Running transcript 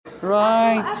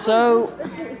Right, so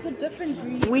It's a different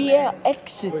breed. we are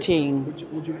exiting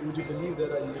Would you believe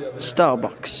that I used to have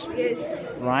Starbucks, Yes.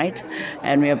 right?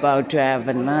 And we're about to have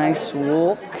a nice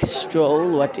walk,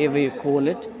 stroll, whatever you call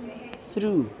it,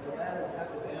 through,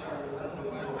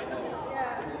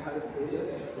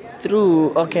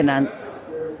 okay, Nance,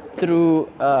 through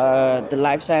the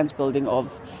Life Science building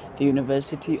of the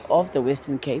University of the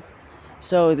Western Cape.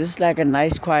 So this is like a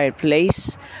nice quiet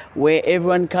place where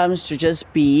everyone comes to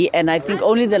just be, and I think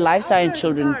only the Life Science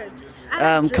children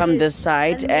come this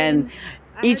side, and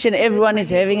each and everyone is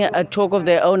having a talk of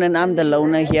their own, and I'm the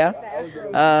loner here.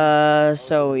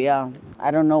 So yeah,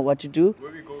 I don't know what to do. Where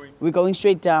are we going? We're going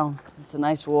straight down. It's a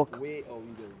nice walk. Where are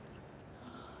we going?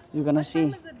 You're gonna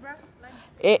see. Is it, bro? Like,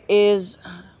 It is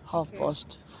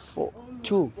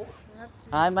 2:30.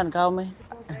 Hi, Mankaume.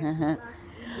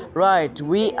 Right,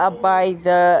 we are by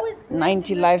the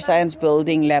 90 Life Science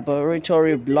Building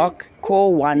Laboratory Block,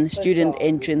 Core 1, Student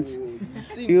Entrance.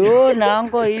 Yo,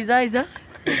 nanko, iza.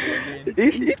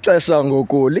 Ixesha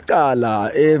ngoku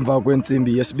liqala emva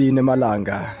kwentsimbi yesibini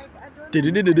emalanga.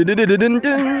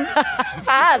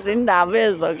 Zindaba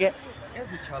ezo ke.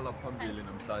 Ezityhala phambili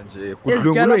namhlanje Ezityhala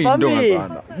kudlungulwe phambili.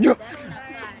 intombazana.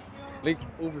 Like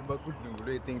uve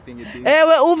bakudlungulwe thing.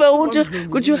 Ewe uve uthi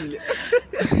kuthi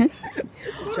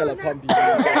Ezityhala phambili.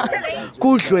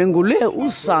 kudlwengule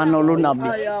usana olunabi.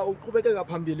 Aya uqhubekeka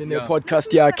phambili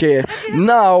ne-podcast yakhe.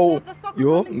 Now,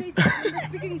 yo.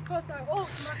 speaking closer. Oh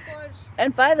my gosh.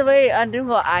 And by the way,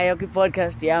 andingo ayoki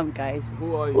podcast yam, guys.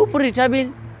 Who are you? Rita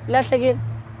bil lahlekile.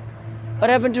 What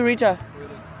happened to Rita?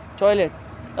 Toilet.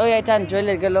 Oh yeah, time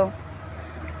toilet gelo.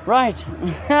 Right.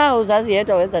 Uzazi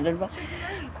yedwa wenza ntoni ba?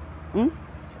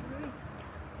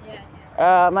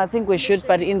 I think we should,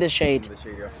 but in the shade.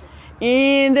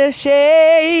 In the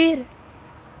shade.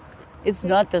 It's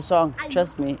not the song,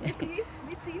 trust me.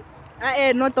 We see.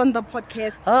 Not on the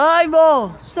podcast. Hi,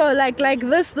 Bo. So like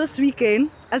this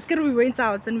weekend, as good we went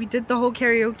out and we did the whole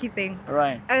karaoke thing.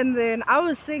 Right. And then I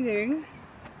was singing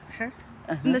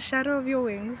In the Shadow of Your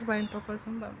Wings by Ntoko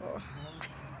Zumbambo.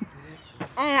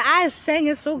 And I sang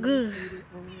it so good.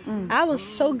 I was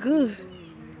so good.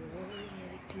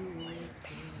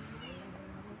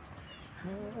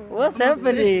 What's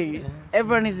happening?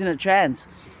 Everyone is in a trance.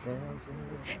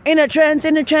 In a trance,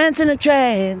 in a trance, in a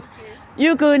trance.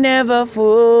 You could never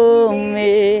fool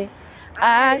me.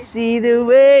 I see the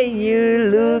way you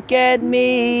look at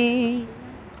me.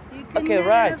 You can Okay,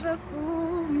 right. never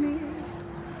fool me.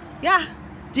 Yeah.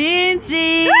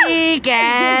 Dinty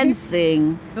can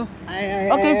sing. No.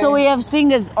 Okay, so we have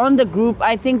singers on the group.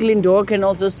 I think Lindor can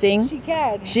also sing. She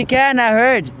can. She can, I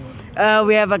heard.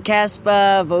 We have a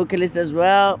Casper vocalist as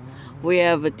well. We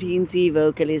have a Teensy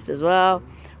vocalist as well.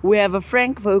 We have a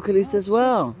Frank vocalist as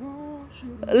well.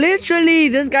 Literally,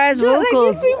 this guy's vocals.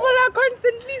 Like, these people are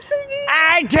constantly singing.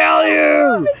 I tell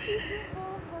you!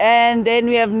 And then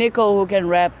we have Nico who can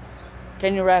rap.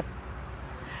 Can you rap?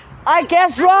 I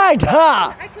guess right,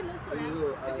 huh? I can also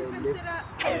rap.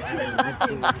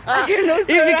 If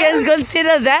you can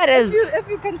Consider that as if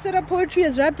you consider poetry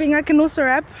as rapping, I can also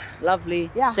rap. lovely.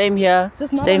 Yeah. Same here.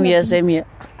 Just not Same on here. the Same here.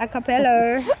 A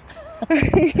cappella.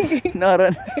 Not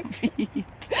on the beat.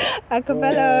 A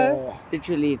cappella.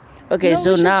 Literally. Okay, No,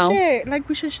 so we should now share,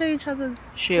 we should share each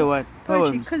other's share what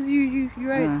poetry poems. because you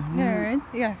write. Yeah, right.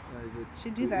 Yeah.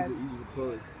 Should do that.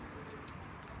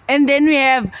 And then we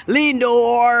have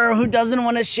Lindor, who doesn't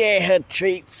want to share her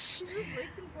treats.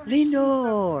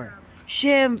 Lindor,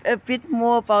 share a bit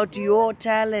more about your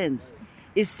talents.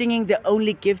 Is singing the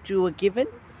only gift you were given?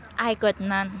 I got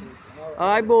none.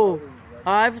 Aibo,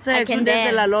 I've I said can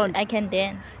dance. I can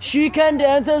dance. She can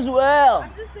dance as well.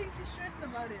 I'm just saying she's stressed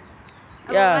about it.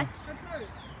 Yeah,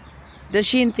 the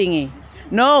Sheen thingy.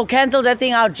 No, cancel that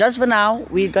thing out just for now.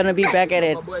 We're gonna be back at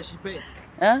it.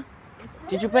 Huh?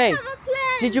 Did you pay?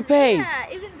 Did you pay? Yeah,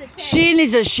 even the Sheen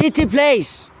is a shitty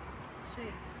place.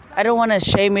 I don't want to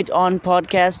shame it on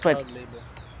podcast, but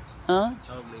huh?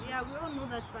 Yeah, we all know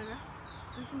that saga.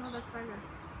 Don't you know that saga?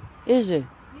 Is it?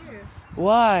 Yeah.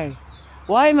 Why?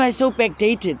 Why am I so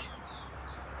backdated?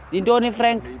 Lindor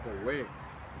Frank.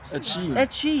 At Sheen.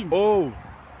 At Sheen. Oh.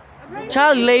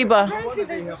 Child labor.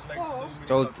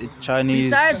 So Chinese.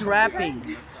 Besides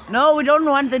rapping. No, we don't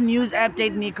want the news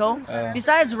update, Nico.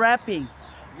 Besides rapping,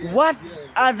 what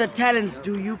other talents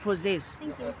do you possess?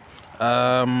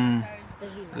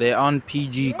 They aren't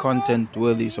PG content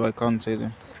worthy, so I can't say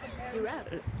them.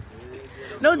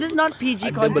 No, this is not PG I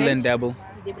dabble and content. dabble.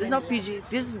 It's not PG.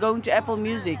 This is going to Apple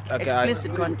Music. Okay,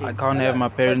 Explicit I content. can't have my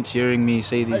parents hearing me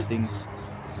say these things.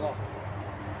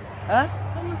 Huh?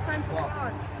 It's almost time for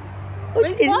class.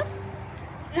 When's class?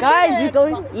 Guys, we're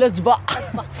going. Let's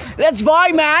vibe. Let's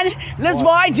vibe, man. Let's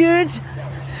vibe, dudes.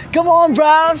 Come on,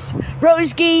 bros.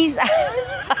 Broskies.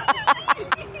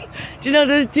 Do you know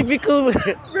those typical...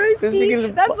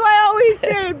 Broski. That's why I always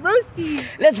say it. Broski.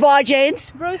 Let's vibe,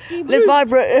 gents. Broski. Let's vibe,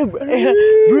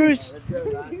 Bruce.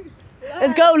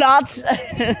 Let's go, lads.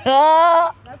 Okay,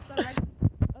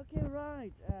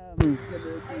 right.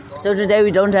 So today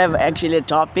we don't have actually a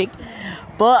topic.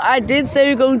 But I did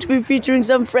say we're going to be featuring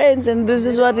some friends, and this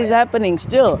is what is happening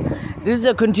still. This is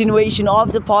a continuation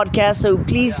of the podcast, so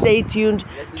please stay tuned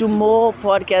to more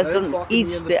podcasts on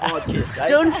each day.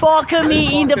 Don't fuck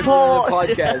me in the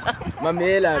podcast.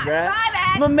 Mamela, bruh.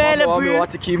 Mamela, bro.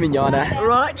 What's a Kiminyana?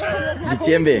 Right?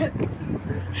 Zitembe.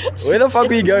 Where the fuck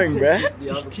are you going, bruh?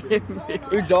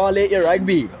 Udale your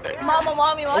rugby.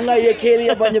 Mommy, Unga ye keli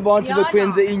abanye bonti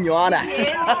bekwenze inyana.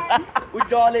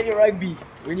 Udale your rugby.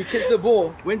 When you kiss the ball,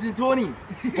 when's it Tony?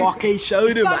 Fucking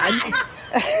shoulder, man.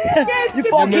 You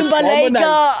fucking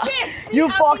baleka. You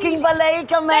fucking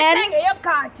baleka, man.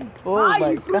 Oh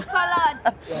my god.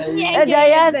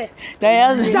 Dayaz.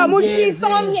 Samuki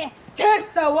somye.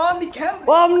 Testa wami kembe.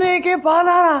 Omniki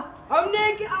banana.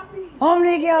 Omnegi api.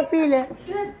 Omniki apile.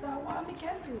 Testa wami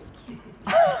kembe.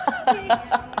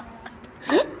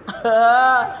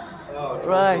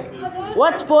 Right.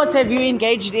 What sports have you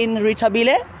engaged in,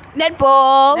 Ritabile?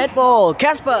 Netball. Netball.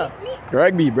 Casper.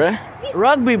 Rugby, bruh.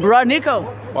 Rugby, bro. Nico.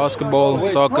 Basketball,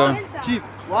 soccer. Chief.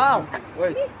 Wow.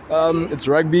 Wait. It's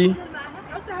rugby,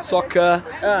 soccer.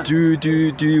 Do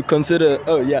you consider?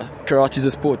 Oh yeah, karate is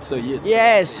a sport. So yes.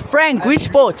 Yes. Frank, which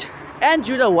sport? And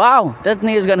judo. Wow. That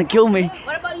nigga's gonna kill me.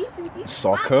 What about you, Tinky?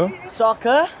 Soccer?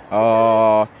 Soccer.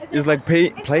 It's like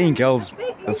playing girls'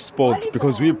 sports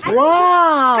because we play.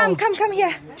 Wow. Come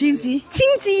here. Teensy.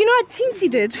 Teensy, you know what Teensy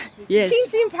did? Yes.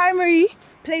 Teensy in primary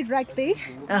played rugby.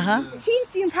 Uh-huh.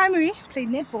 Teensy in primary played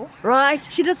netball. Right.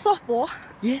 She did softball.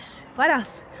 Yes. What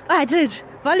else? Oh, I did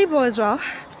volleyball as well.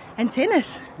 And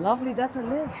tennis. Lovely. That's a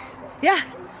list. Yeah.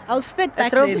 I was fit A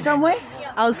back trophy then. somewhere?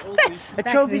 I was fit. A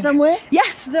back trophy then. somewhere?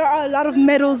 Yes, there are a lot of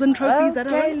medals and trophies that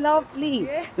Okay, are. lovely.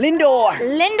 Lindor.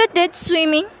 Linda did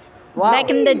swimming Wow. back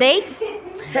in the days.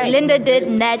 Linda did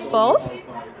netball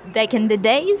back in the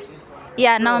days.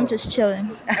 Yeah, now I'm just chilling.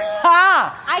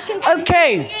 Ha!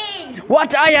 Okay.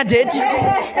 What Aya did,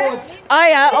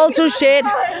 Aya also shared.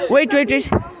 Wait.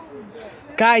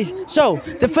 Guys, so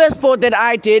the first sport that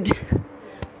I did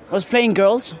was playing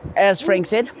girls, as Frank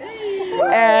said.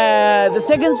 The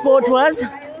second sport was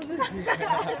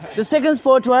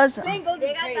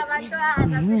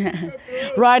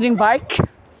riding bike,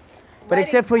 but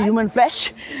except for human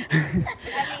flesh.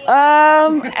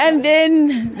 And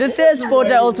then the third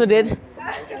sport I also did.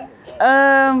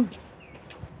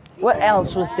 What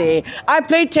else was there? I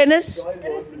played tennis.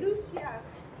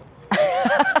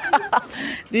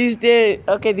 These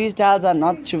tiles are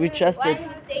not to be trusted.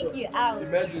 Take you out.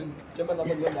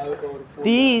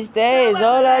 These days,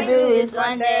 all I do is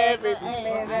wonder.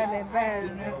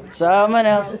 someone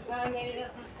else.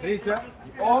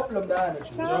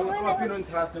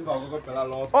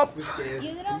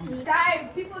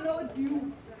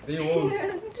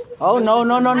 Oh no,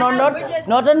 not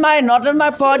on my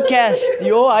podcast.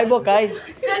 Yo, Ibo guys.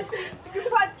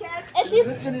 At least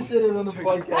Literally said it on the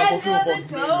podcast.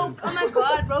 joke. Oh my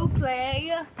god, role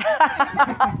play.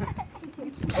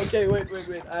 Okay, wait.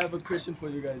 I have a question for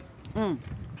you guys.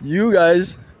 You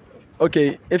guys,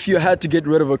 okay, if you had to get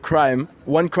rid of a crime,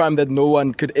 one crime that no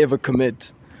one could ever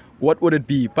commit, what would it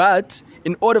be? But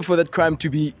in order for that crime to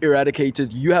be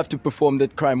eradicated, you have to perform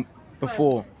that crime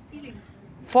before.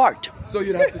 Fart. So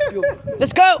you'd have to steal.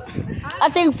 Let's go. I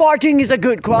think farting is a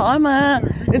good crime.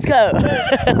 Let's go.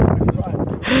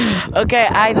 Okay,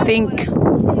 I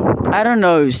don't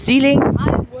know, stealing.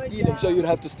 Stealing. So you'd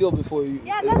have to steal before you.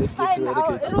 Yeah, that's it gets fine.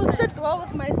 eradicated. It will sit well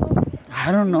with my soul.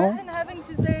 I don't know. And having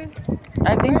to say,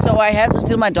 I think so. I have to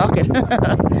steal my docket.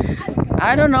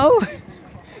 I don't know.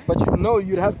 But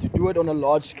you'd have to do it on a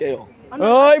large scale.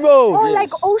 Oh, oh, Yes. like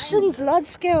oceans, large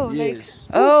scale. Yes.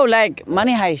 like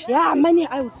money heist. Like, money,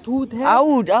 I would do that. I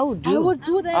would do. I would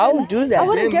do that. I would do that. I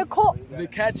wouldn't Then- get caught. The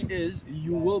catch is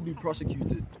you will be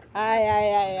prosecuted.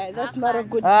 Aye. That's not a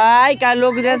good. Ay,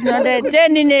 kaloku, that's not a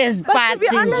tennis But to be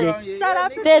honest, party. South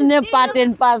Africa, Ten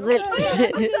pattern puzzle.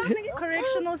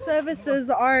 correctional services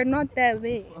are not that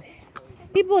bad.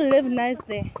 People live nice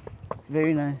there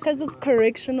Very nice. because it's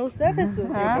correctional services.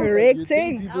 You're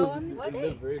correcting.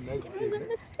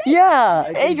 Yeah,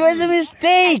 it was a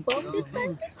mistake.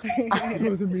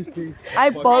 I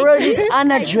borrowed it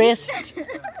unaddressed.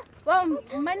 Well,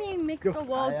 money makes the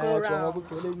world go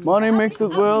round. Money makes the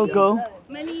world go.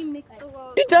 Money makes the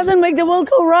world. It doesn't make the world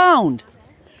go round.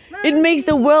 It makes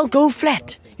the world go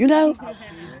flat, you know?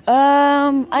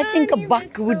 I think a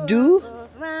buck would do.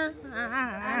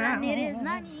 It is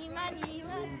money, money,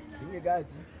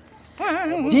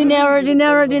 money. Dinero,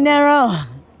 dinero, dinero.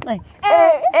 Like,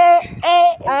 dinero,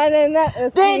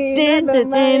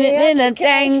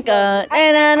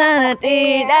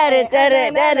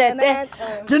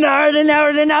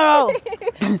 dinero, dinero.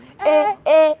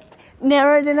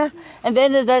 Dinero, dinero. And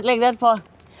then there's that, like that part.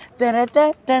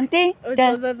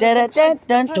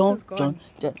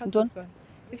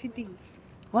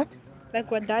 What? Like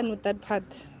we're done with that part.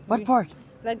 What part?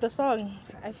 Like the song.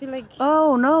 I feel like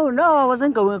Oh, no, I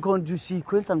wasn't going to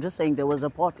sequence. I'm just saying there was a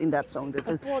part in that song that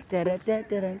says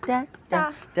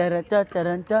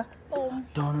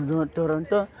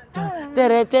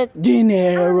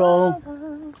dinero.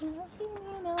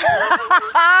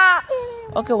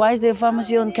 Okay, why is there a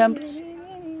pharmacy on campus?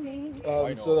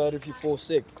 So that if you fall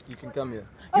sick, you can come here.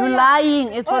 You're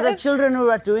lying. It's for the children who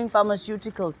are doing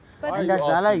pharmaceuticals. Why And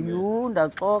are you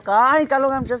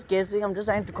I'm just guessing. I'm just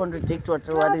trying to contradict what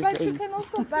he's but you saying. can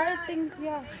also buy things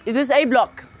here. Is this A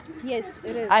block? Yes,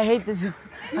 it is. I hate this.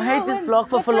 I hate this block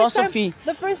for philosophy.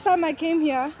 The first time I came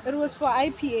here, it was for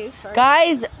IPAs, right?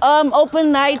 Guys,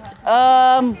 open night.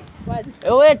 What?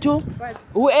 Where to? What?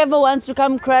 Whoever wants to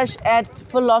come crash at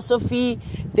philosophy,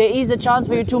 there is a chance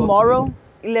for you tomorrow,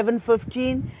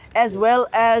 11:15, as well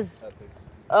as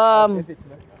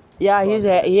yeah,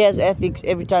 he has ethics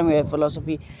every time we have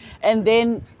philosophy, and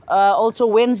then also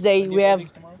Wednesday we have.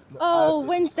 Oh,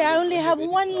 Wednesday I only have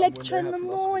one lecture in the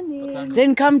morning.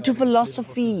 Then come to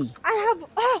philosophy. I have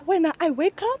when I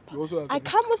wake up, I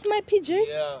come with my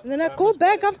PJs, and then I go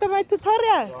back after my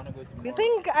tutorial. You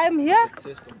think I'm here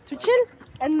to chill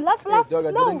and laugh? Dog,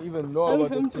 I No, didn't even know about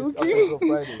the test up until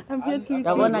Friday. I'm here to.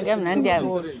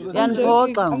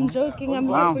 I'm joking. I'm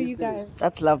here Wow. for you guys.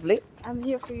 That's lovely. I'm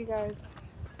here for you guys.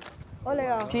 Ole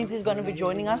ya. Tink is going to be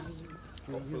joining us.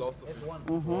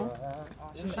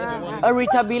 A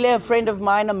Rita Bile, a friend of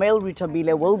mine, a male Rita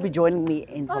Bile, will be joining me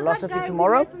in philosophy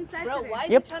tomorrow. Bro, why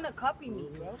Yep. trying to copy me,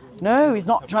 bro? No, he's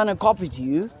not trying to copy to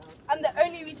you. I'm the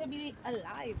only Rita B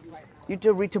alive. You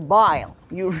to Rita Bile.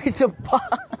 You Rita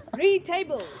Bile. Read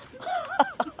table.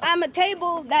 I'm a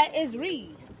table that is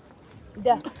read.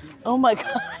 Oh my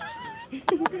god.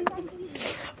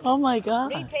 Oh my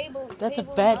god. Table. That's a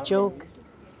bad joke.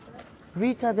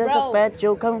 Rita, that's a bad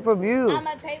joke coming from you. I'm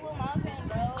a table mountain,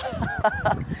 bro.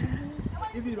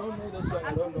 If you don't know the song,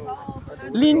 I don't know.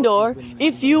 Lindor,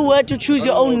 if you were to choose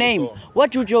your own name,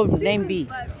 what would your name be?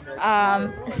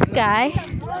 Sky.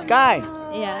 Sky.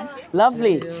 Yeah.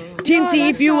 Lovely. Tinsy,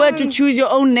 if you were to choose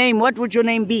your own name, what would your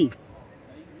name be?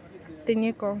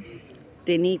 Tenyeko.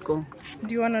 Tenico.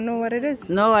 Do you want to know what it is?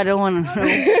 No, I don't want to know.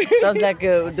 Sounds like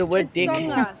the word dick.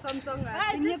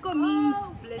 Tenyeko means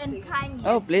blessing.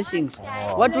 Oh, blessings.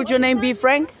 What would your name be,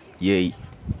 Frank? Yay.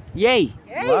 Yay.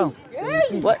 Wow.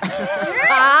 What?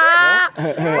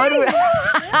 What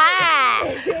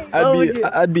would...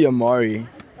 I'd be Amari.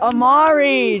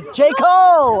 Amari.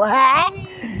 Jaco.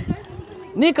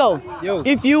 Nico, Yo.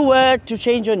 if you were to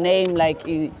change your name, like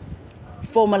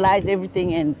formalize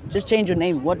everything and just change your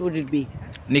name, what would it be?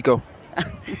 Nico.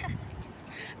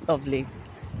 Lovely.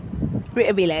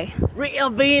 Rita Bile. Rita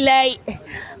Bile.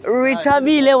 Rita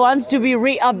Bile wants to be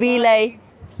Rita Bile.